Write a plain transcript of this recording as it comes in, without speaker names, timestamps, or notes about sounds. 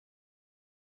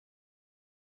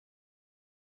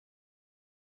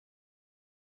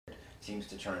seems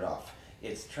to turn it off.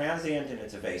 It's transient and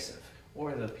it's evasive.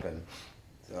 Or the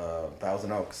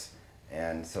Thousand Oaks.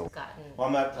 And so, Gotten well,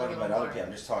 I'm not talking about more. other people,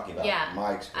 I'm just talking about Yeah,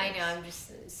 my experience. I know, I'm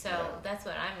just, so that's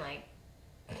what I'm like,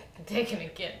 taking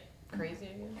it get crazy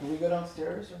again. Can we go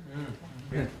downstairs?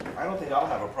 Or? I don't think I'll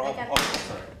have a problem. I got Oh,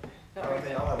 sorry. I don't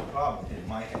think I'll have a problem with hitting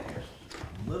my head here.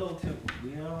 A little too,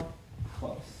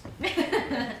 close.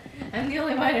 I'm the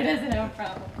only one who doesn't have a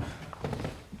problem.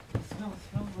 It smells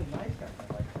really nice down there,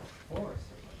 like a forest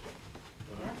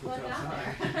or That's what's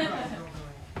out there.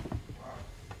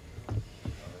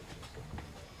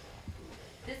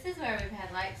 This is where we've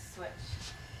had lights switch.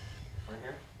 Right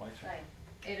here? Lights right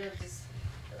Like, it'll just,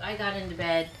 I got into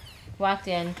bed, walked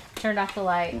in, turned off the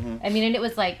light. I mean, and it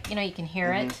was like, you know, you can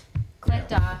hear it.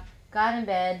 Clicked off, got in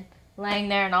bed, laying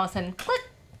there, and all of a sudden, click.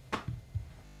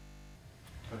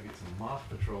 Gotta get some moth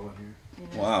patrol in here.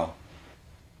 Yeah. Wow.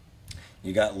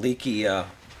 You got leaky, you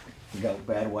got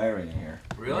bad wiring in here.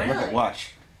 Really? Look at,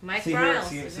 watch. Mike See Brown.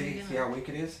 here, see how weak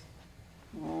it is?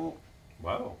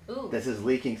 Wow. Ooh. This is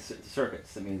leaking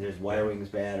circuits. I mean, there's wiring's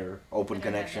bad or open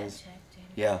connections.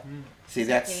 Yeah. See,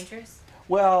 that's dangerous.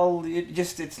 well,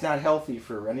 it's not healthy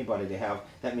for anybody to have.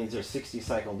 That means there's 60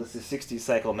 cycle. This is 60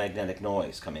 cycle magnetic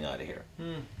noise coming out of here.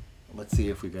 Let's see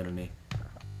if we got any.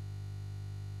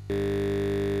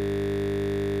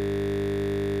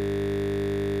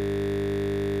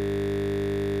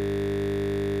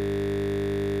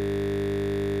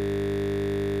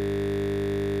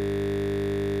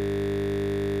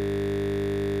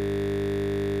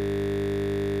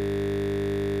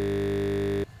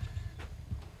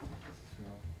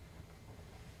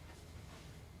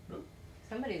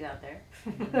 Somebody's out there.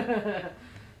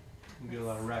 We get a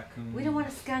lot of raccoons. We don't want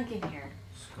a skunk in here.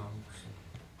 Skunks.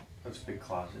 There's a big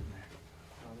closet in there.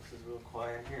 Oh, this is real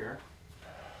quiet here.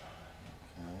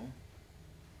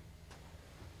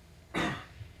 Okay.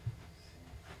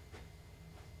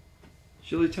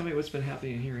 Julie, tell me what's been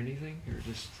happening in here. Anything? Or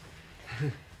just...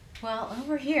 Well,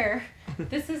 over here,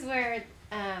 this is where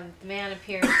the man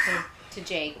appeared to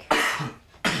Jake.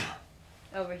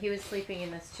 He was sleeping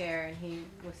in this chair, and he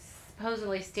was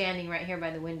supposedly standing right here by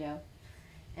the window.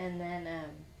 And then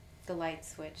the light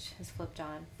switch is flipped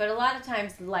on. But a lot of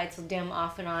times the lights will dim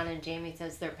off and on, and Jamie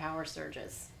says they're power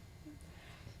surges.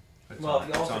 Well,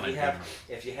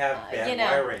 if you have bad you know,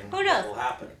 wiring, who knows? what will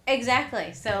happen?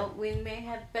 Exactly. So we may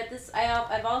have, but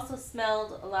I've also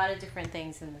smelled a lot of different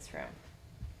things in this room.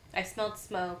 I smelled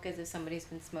smoke as if somebody's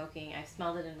been smoking. I've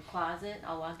smelled it in the closet.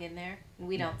 I'll walk in there.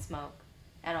 We don't smoke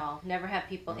at all. Never have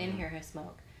people in here who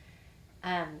smoke.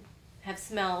 Have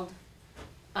smelled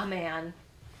a man.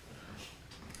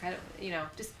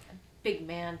 Just a big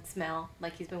man smell,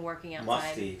 like he's been working outside.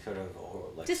 Musty, sort of, or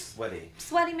like just sweaty.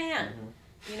 Sweaty man.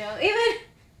 You know, even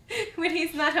when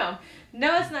he's not home.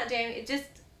 No, it's not Jamie. It's just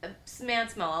a man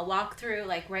smell. I'll walk through,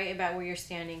 like, right about where you're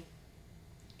standing,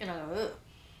 and I'll go, ugh.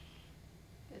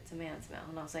 It's a man smell.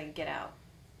 And I'll say, get out.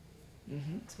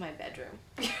 It's my bedroom.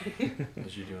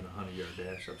 As you're doing a 100-yard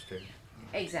dash upstairs.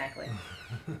 Exactly.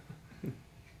 What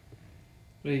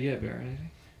do you get, Bear? Anything?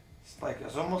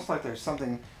 It's almost like there's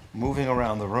something moving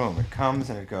around the room. It comes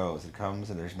and it goes. It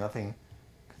comes and there's nothing. You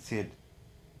can see it.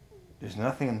 There's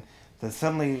nothing. Then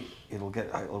suddenly it'll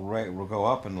go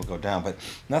up and it'll go down, but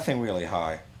nothing really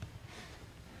high.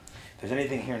 If there's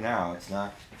anything here now, it's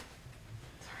not.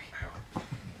 Sorry. Let's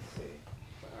see.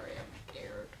 Sorry, I'm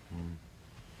scared.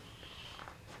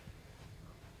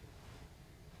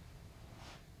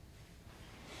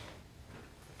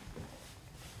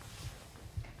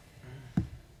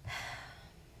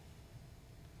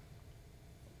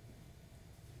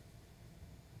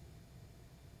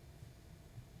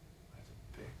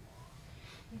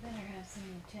 You better have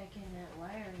someone check in that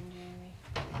wiring, Jamie.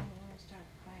 I don't want to start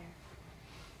a fire.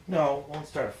 No, it won't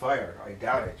start a fire. I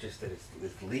doubt it. Just that it's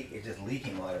just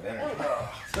leaking a lot of energy.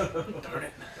 Darn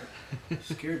it.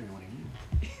 Scared me when he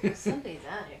moved. Somebody's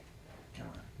out here. Come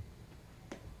on.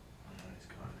 Oh, no, he's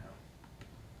gone now.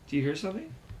 Do you hear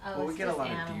something? Oh, Well, we it's get a just lot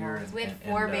of deer animals. and- We had and-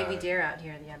 4 and, baby deer out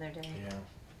here the other day. Yeah.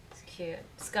 It's cute.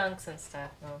 Skunks and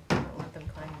stuff. No, I don't want them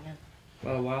climbing in.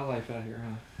 A lot of wildlife out here,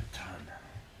 huh? A ton.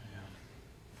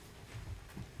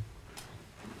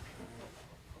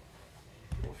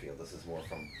 People feel this is more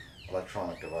from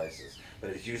electronic devices, but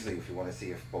it's usually if you want to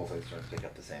see if both instruments pick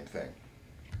up the same thing.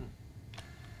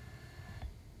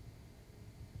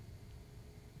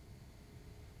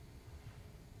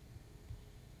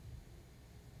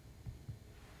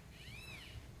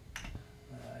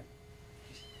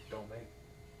 Just don't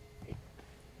make.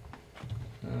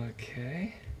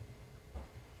 Okay.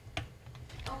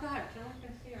 Oh God, someone's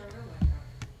gonna see our room like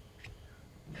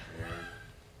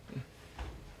that.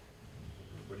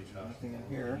 Everybody's house. something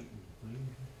in here.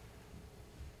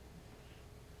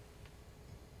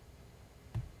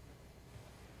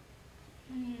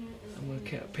 I'm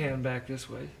gonna pan back this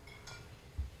way.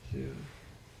 So,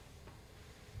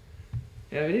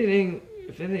 yeah,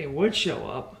 if anything would show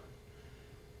up,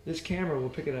 this camera will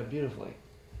pick it up beautifully.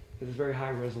 It's very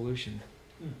high resolution.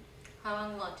 How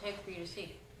long will it take for you to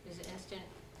see? Is it instant?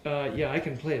 Yeah, I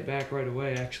can play it back right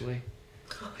away, actually.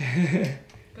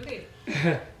 Cookie.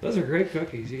 Those are great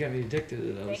cookies. You got me addicted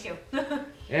to those. Thank you.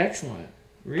 Excellent.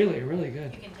 Really, really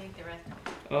good. You can take the rest.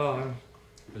 Oh,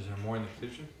 Is there more in the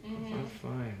kitchen? I'm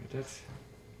fine. That's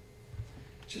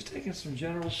just taking some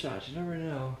general shots. You never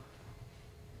know.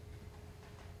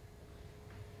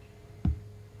 I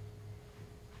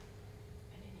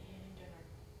didn't eat any dinner.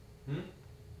 Hmm?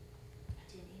 I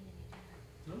didn't eat any dinner.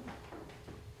 No. You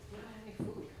don't have any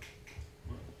food.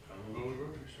 I'm going to the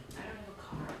grocery store. I don't have a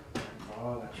car.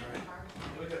 Oh, that's right.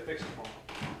 We got to fix them all.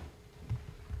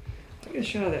 Take a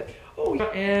shot of that. Oh, yeah,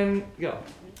 and go.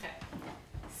 Okay.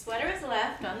 Sweater was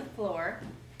left on the floor,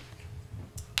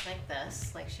 like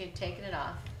this, like she had taken it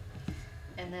off,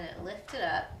 and then it lifted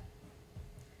up,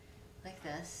 like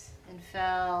this, and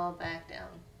fell back down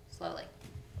slowly,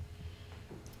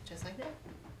 just like that.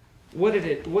 What did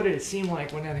it seem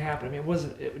like when that happened? I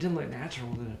mean, it didn't look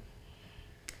natural, did it?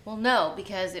 Well, no,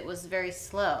 because it was very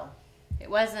slow. It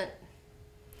wasn't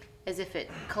as if it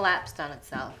collapsed on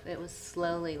itself. It was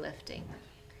slowly lifting.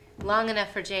 Long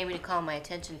enough for Jamie to call my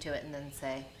attention to it and then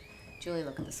say, Julie,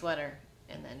 look at the sweater.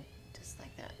 And then just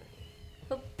like that.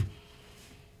 Boop.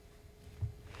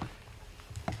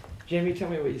 Jamie, tell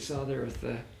me what you saw there with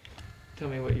the. Tell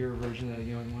me what your version of that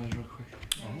young was, real quick.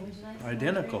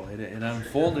 Identical. It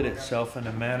unfolded itself in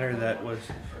a manner that was.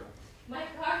 My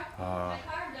car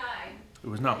died. It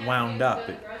was not wound up.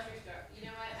 You know what?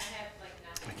 I have like I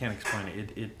nothing. can't explain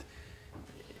it. It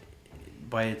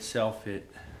by itself,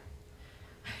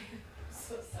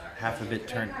 So sorry. half of it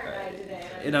turned.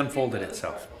 It unfolded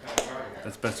itself.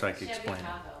 That's the best I could explain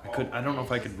it. I don't know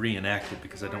if I could reenact it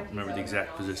because I don't remember the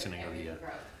exact positioning of the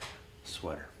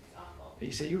sweater.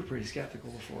 You said you were pretty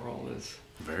skeptical before all this.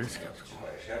 Very skeptical.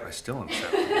 I still am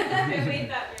skeptical.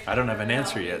 I don't have an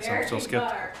answer yet, so I'm still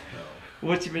skeptical.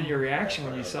 What's been your reaction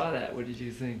when you saw that? What did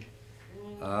you think?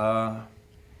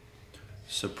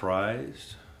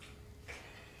 Surprised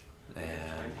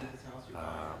and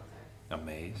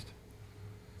amazed,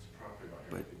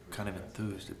 but kind of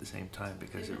enthused at the same time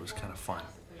because it was kind of fun.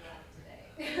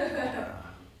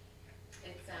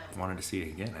 Wanted to see it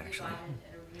again, actually.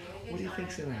 What do you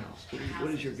think's in the house?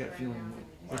 What is your gut feeling?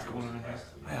 What's going on here?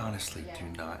 I honestly do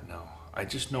not know. I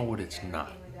just know what it's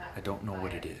not. I don't know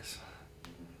what it is.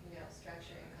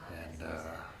 And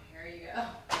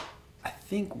I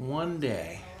think one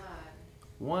day,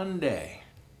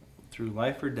 through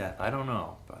life or death, I don't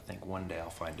know, but I think one day I'll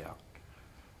find out.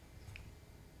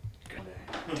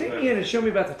 Take me in and show me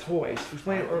about the toys.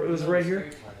 Explain, or it was right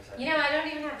here? You know, I don't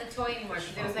even have the toy anymore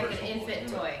because it was like an infant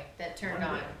toy that turned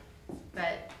on.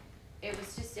 But it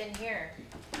was just in here.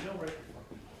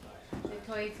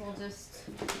 The toys will just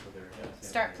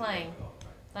start playing.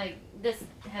 Like, this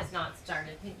has not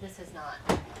started. This has not.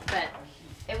 But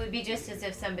it would be just as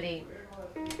if somebody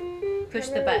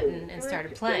pushed the button and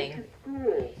started playing.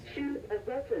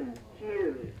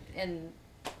 And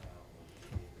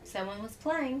someone was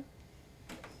playing.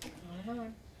 On and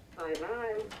on.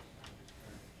 Bye-bye.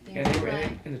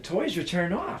 And the toys were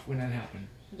turned off when that happened.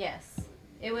 Yes.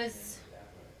 It was...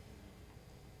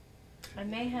 I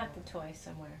may have the toy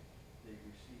somewhere.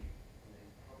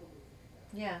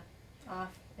 Yeah.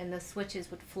 Off. And the switches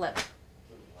would flip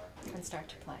and start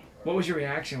to play. What was your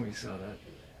reaction when you saw that?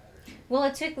 Well,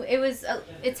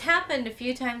 it's happened a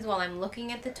few times while I'm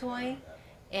looking at the toy,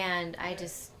 and I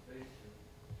just,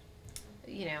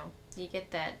 you know, you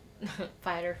get that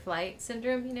fight or flight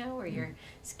syndrome, you know, where your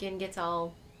skin gets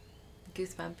all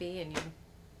goosebumpy and you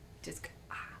just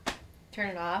turn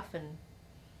it off and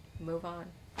move on.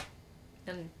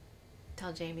 And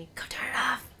tell Jamie, go turn it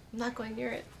off. I'm not going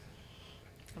near it.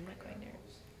 I'm not going near it.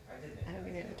 I don't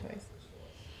go near the toys.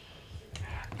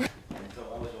 So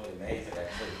I was really amazed that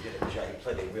he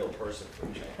played a real person for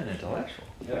a change. An intellectual.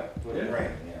 Yeah, with a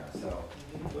brain, yeah. So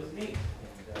it was neat.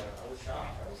 And I was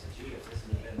shocked. I said, gee, if this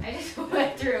had been... I just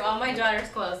went through all my daughter's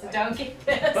clothes, so don't get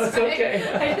this. That's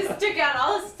okay. I just took out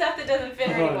all the stuff that doesn't fit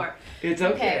her anymore. It's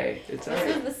okay. It's all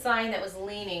This right. was the sign that was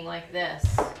leaning like this.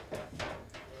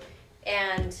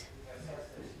 And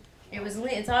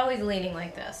it's always leaning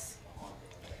like this.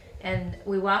 And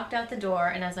we walked out the door,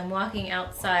 and as I'm walking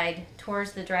outside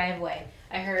towards the driveway,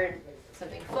 I heard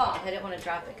something fall. I didn't want to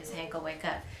drop it because Hank will wake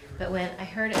up. But when I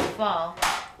heard it fall,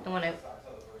 and when I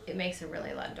it makes a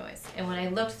really loud noise. And when I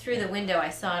looked through the window, I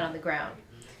saw it on the ground.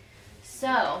 So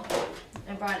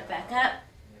I brought it back up.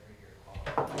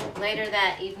 Later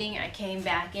that evening, I came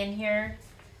back in here.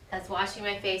 I was washing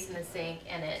my face in the sink,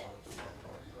 and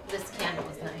this candle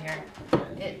was not here.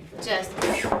 It just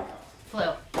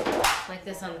flew like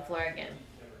this on the floor again.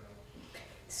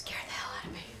 Scared the hell out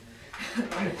of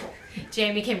me.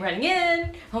 Jamie came running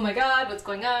in. Oh my God, what's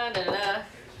going on? Da, da,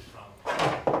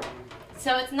 da.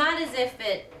 So it's not as if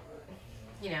it,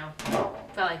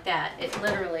 fell like that. It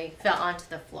literally fell onto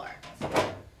the floor.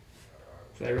 So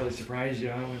that really surprised you,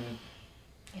 huh?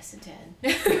 Yes, it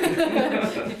did.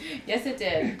 Yes, it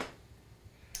did.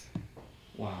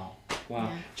 Wow.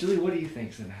 Yeah. Julie, what do you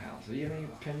think's in the house? Do you have any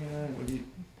opinion on it?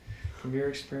 From your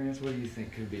experience, what do you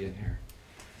think could be in here?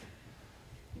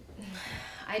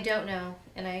 I don't know,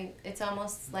 and it's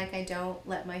almost like I don't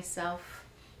let myself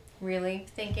really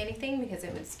think anything because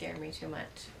it would scare me too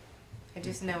much. I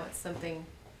just know it's something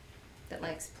that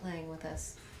likes playing with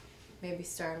us, maybe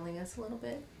startling us a little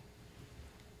bit.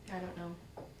 I don't know.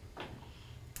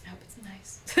 I hope it's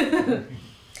nice.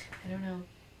 I don't know.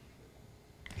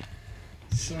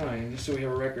 Sign, just so we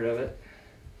have a record of it.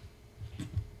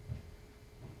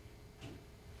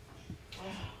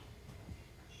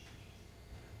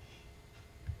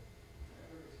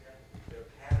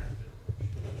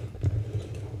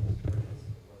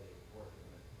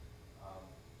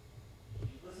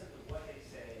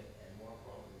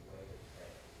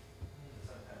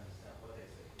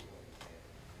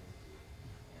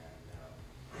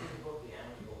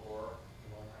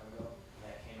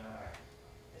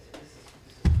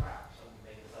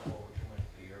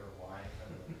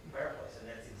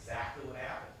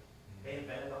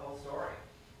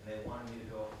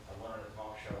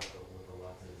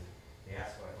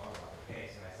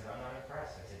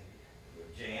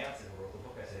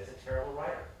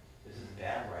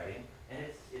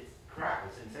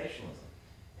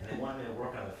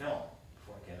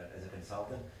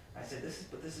 I said,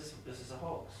 this is a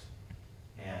hoax.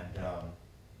 And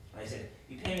I said,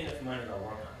 you pay me enough money to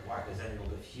work on it. Why? Because then it'll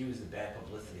diffuse the bad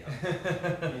publicity of it.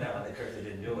 And of course they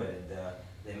didn't do it, and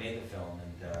they made the film,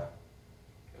 and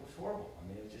it was horrible. I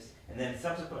mean, it was just. And then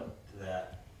subsequent to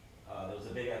that, there was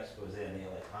a big expose in the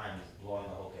LA Times blowing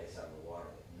the whole case out of the water.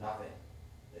 Nothing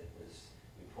that was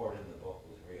reported in the book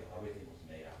was real. Everything was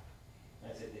made up.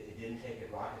 And I said, it didn't take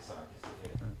a rocket scientist to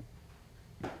figure it out.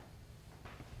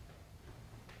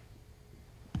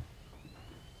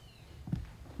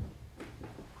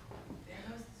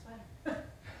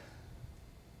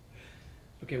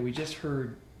 Okay, we just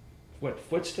heard,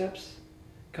 footsteps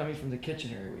coming from the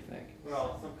kitchen area, we think.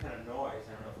 Well, some kind of noise.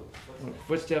 I don't know if it was footsteps.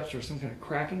 Footsteps or some kind of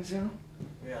cracking sound?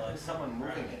 Yeah, like someone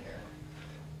moving in here.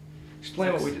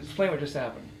 Explain what just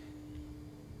happened.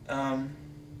 I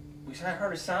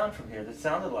heard a sound from here that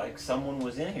sounded like someone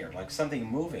was in here, like something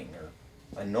moving,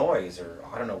 or a noise, or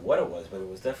I don't know what it was, but it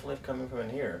was definitely coming from in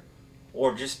here,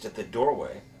 or just at the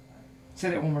doorway.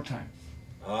 Say that one more time.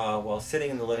 While sitting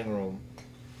in the living room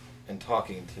and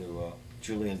talking to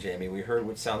Julie and Jamie, we heard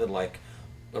what sounded like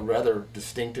a rather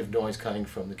distinctive noise coming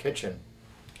from the kitchen,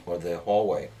 or the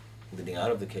hallway leading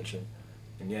out of the kitchen,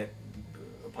 and yet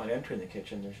upon entering the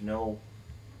kitchen there's no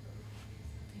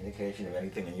indication of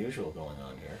anything unusual going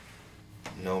on here.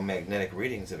 No magnetic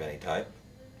readings of any type.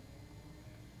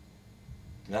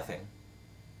 Nothing.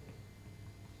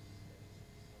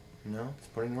 No, it's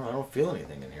pretty normal. I don't feel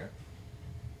anything in here.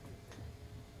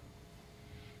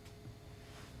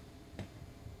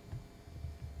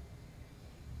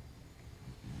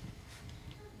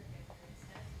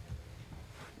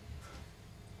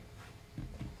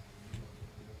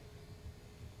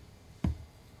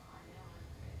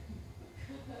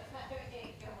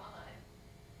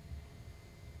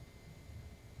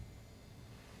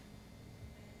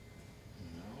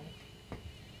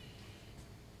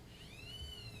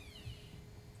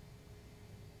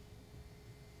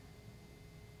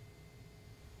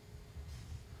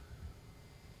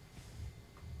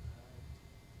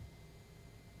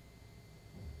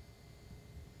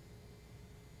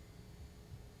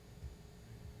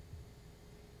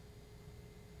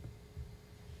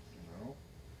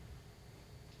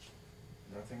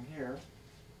 Nothing here.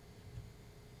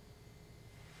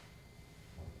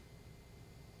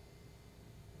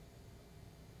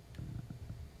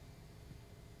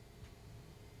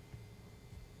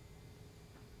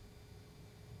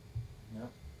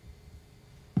 Nope.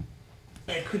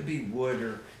 It could be wood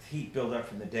or heat build up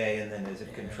from the day, and then as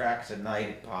it contracts at night,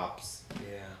 it pops.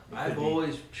 Yeah, I've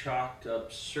always chalked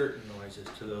up certain noises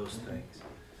to those things.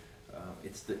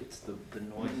 It's the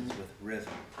noises with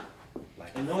rhythm, like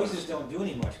And noises don't do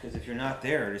any much, because if you're not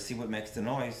there to see what makes the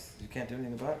noise, you can't do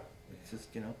anything about it. It's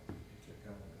just, you know.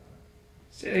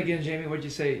 Say it again, Jamie. What'd you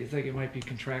say? You think it might be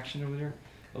contraction over there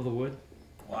of the wood?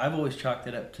 Well, I've always chalked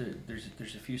it up to there's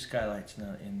a few skylights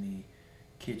in the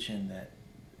kitchen that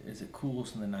as it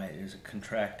cools in the night, there's a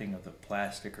contracting of the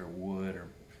plastic or wood or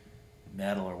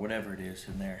metal or whatever it is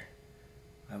in there.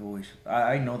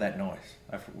 I know that noise.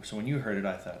 So when you heard it,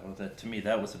 I thought, well, that to me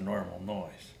that was a normal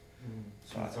noise.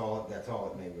 So that's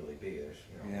all it may really be. There's,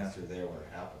 you know, unless you're there when it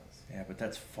happens. Yeah, but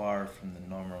that's far from the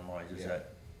normal noise. Is Yeah.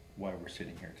 that why we're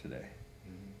sitting here today?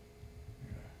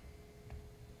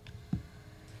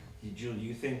 Julie, do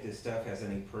you think this stuff has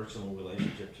any personal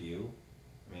relationship to you?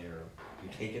 I mean, or you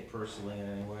take it personally in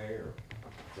any way, or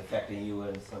it's affecting you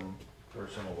in some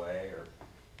personal way, or?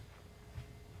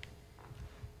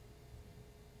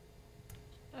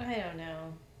 I don't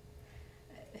know.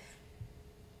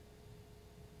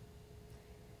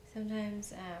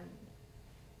 Sometimes,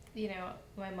 you know,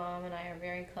 my mom and I are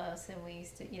very close, and we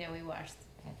used to, you know, we watched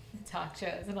the talk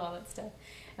shows and all that stuff,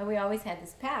 and we always had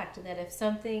this pact that if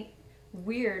something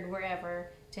weird were ever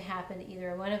to happen to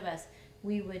either one of us,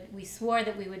 we swore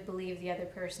that we would believe the other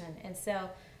person. And so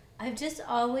I've just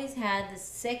always had this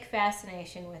sick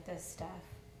fascination with this stuff,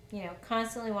 you know,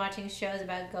 constantly watching shows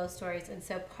about ghost stories. And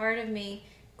so part of me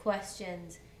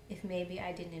questions if maybe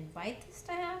I didn't invite this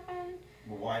to happen.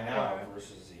 Well, why now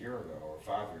versus a year ago or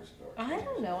 5 years ago? Or I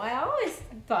don't know. I always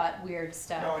thought weird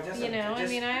stuff. No, it doesn't. You know, I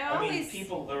mean,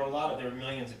 people. There are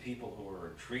millions of people who are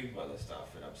intrigued by this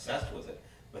stuff and obsessed with it,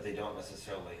 but they don't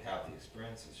necessarily have the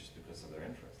experiences just because of their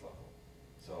interest level.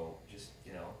 So just,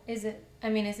 you know. Is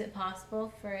it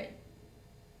possible for it?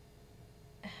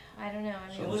 I don't know. I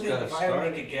mean, So if I had to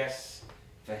make a guess,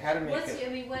 if I had to make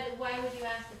why would you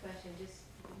ask the question? Just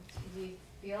do you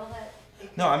feel that?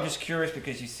 No, I'm just curious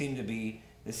because you seem to be.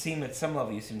 At some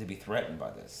level, you seem to be threatened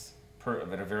by this,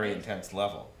 at a very intense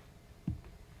level.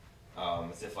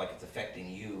 As if like it's affecting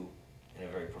you in a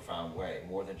very profound way,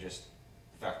 more than just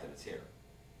the fact that it's here.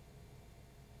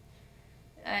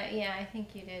 Yeah, I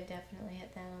think you did definitely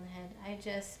hit that on the head. I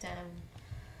just,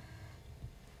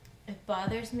 it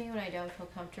bothers me when I don't feel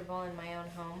comfortable in my own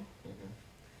home.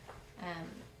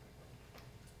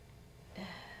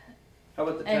 How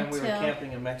about the time we were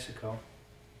camping in Mexico?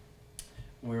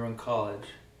 We were in college.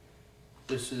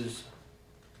 This is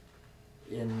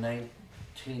in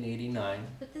 1989.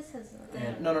 But this is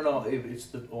no. It's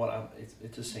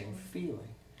the same feeling.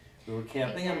 We were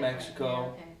camping in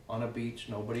Mexico on a beach,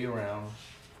 nobody around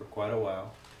for quite a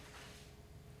while,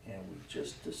 and we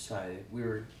just decided we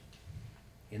were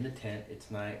in the tent.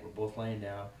 It's night. We're both laying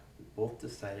down. We both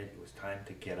decided it was time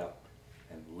to get up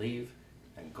and leave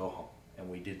and go home, and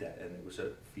we did that. And it was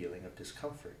a feeling of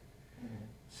discomfort.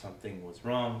 Something was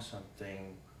wrong,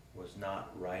 something was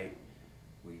not right.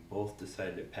 We both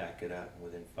decided to pack it up, and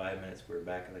within 5 minutes we were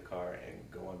back in the car and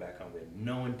going back home. We had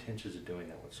no intentions of doing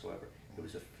that whatsoever. It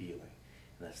was a feeling.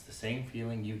 And that's the same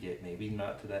feeling you get, maybe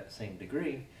not to that same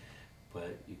degree,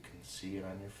 but you can see it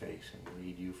on your face and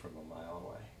read you from a mile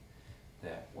away.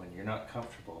 That when you're not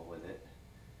comfortable with it,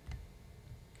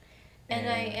 and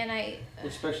I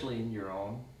especially in your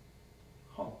own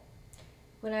home.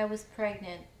 When I was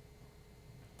pregnant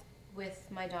with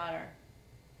my daughter,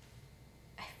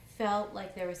 I felt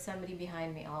like there was somebody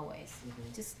behind me always,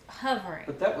 just hovering.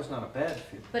 But that was not a bad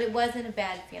feeling. But it wasn't a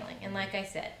bad feeling. And like I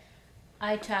said,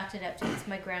 I chalked it up to it's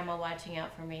my grandma watching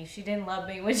out for me. She didn't love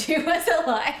me when she was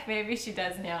alive. Maybe she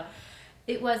does now.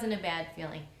 It wasn't a bad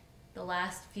feeling. The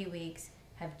last few weeks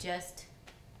have just,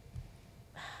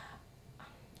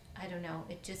 I don't know,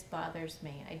 it just bothers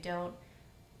me. I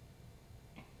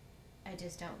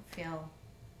just don't feel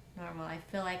normal. I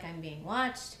feel like I'm being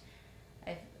watched.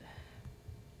 I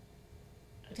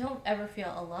don't ever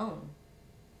feel alone.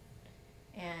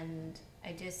 And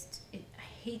I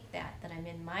hate that I'm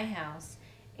in my house,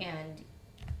 and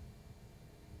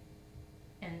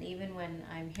even when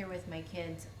I'm here with my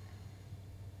kids,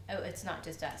 it's not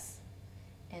just us.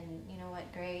 And you know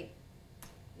what, great,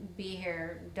 be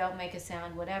here, don't make a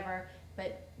sound, whatever,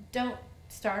 but don't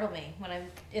startle me when I'm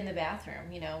in the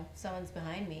bathroom, you know, someone's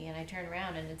behind me and I turn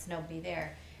around and it's nobody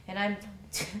there. And I'm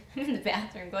in the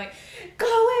bathroom going, go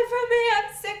away from me,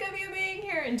 I'm sick of you being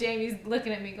here. And Jamie's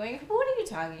looking at me going, what are you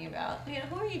talking about? You know,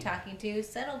 who are you talking to?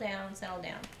 Settle down, settle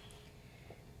down.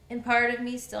 And part of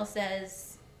me still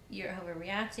says, you're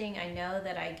overreacting. I know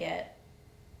that I get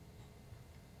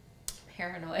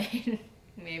paranoid,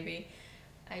 maybe.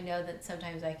 I know that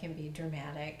sometimes I can be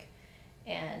dramatic,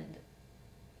 and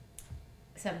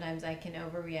sometimes I can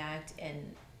overreact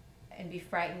and be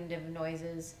frightened of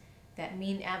noises that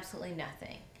mean absolutely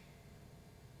nothing.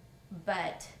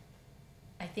 But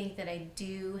I think that I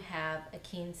do have a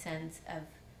keen sense of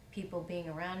people being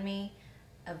around me,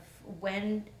 of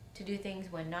when to do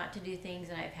things, when not to do things,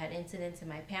 and I've had incidents in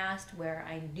my past where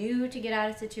I knew to get out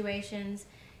of situations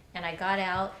and I got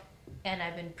out, and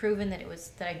I've been proven that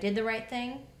I did the right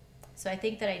thing. So I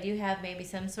think that I do have maybe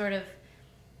some sort of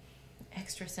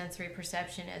extrasensory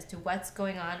perception as to what's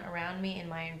going on around me in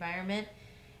my environment,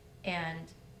 and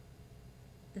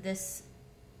this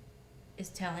is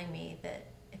telling me that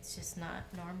it's just not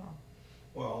normal.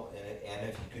 Well,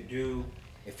 and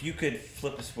if you could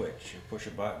flip a switch or push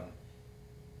a button,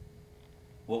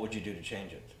 what would you do to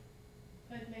change it?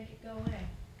 I'd make it go away.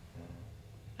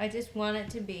 I just want it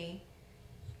to be.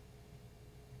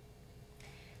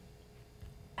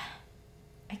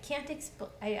 I can't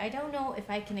explain. I don't know if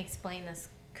I can explain this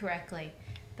correctly,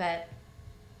 but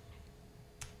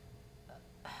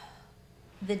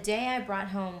the day I brought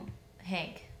home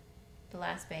Hank, the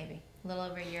last baby, a little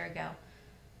over a year ago,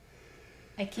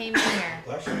 I came in here.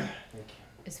 Bless you.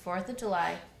 It's 4th of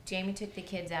July. Jamie took the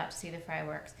kids out to see the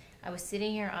fireworks. I was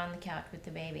sitting here on the couch with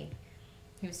the baby.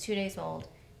 He was 2 days old.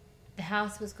 The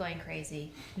house was going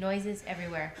crazy. Noises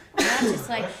everywhere.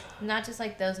 Not just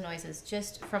like those noises,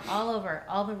 just from all over,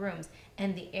 all the rooms.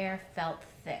 And the air felt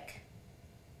thick.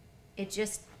 It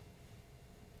just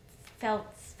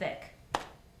felt thick.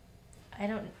 I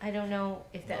don't know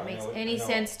if that makes any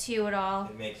sense to you at all.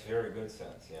 It makes very good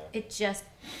sense, yeah. It just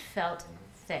felt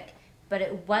thick. But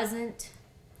it wasn't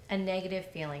a negative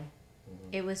feeling. Mm-hmm.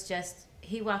 It was just,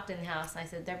 he walked in the house and I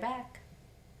said, they're back.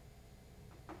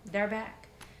 They're back.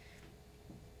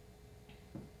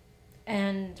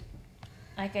 And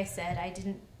like I said, I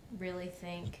didn't really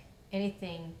think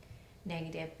anything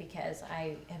negative, because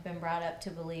I have been brought up to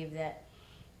believe that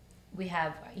we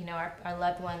have, our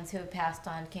loved ones who have passed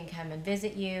on can come and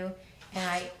visit you.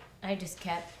 And I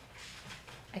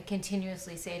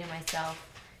continuously say to myself,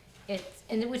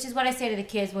 which is what I say to the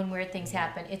kids when weird things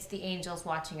happen, it's the angels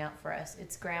watching out for us.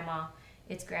 It's grandma,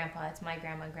 it's grandpa, it's my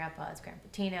grandma and grandpa, it's Grandpa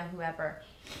Tina, whoever.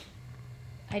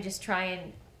 I just try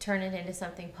and turn it into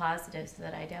something positive so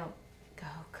that I don't go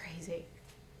crazy.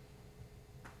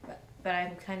 But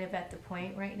I'm kind of at the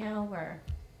point right now where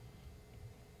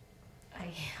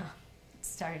it's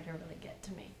starting to really get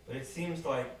to me. But it seems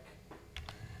like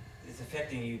it's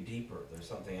affecting you deeper. There's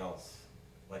something else.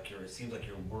 It seems like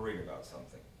you're worried about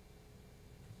something.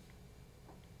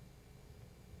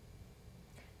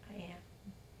 I am.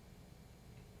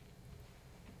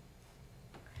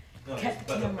 No, Cut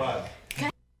but the camera.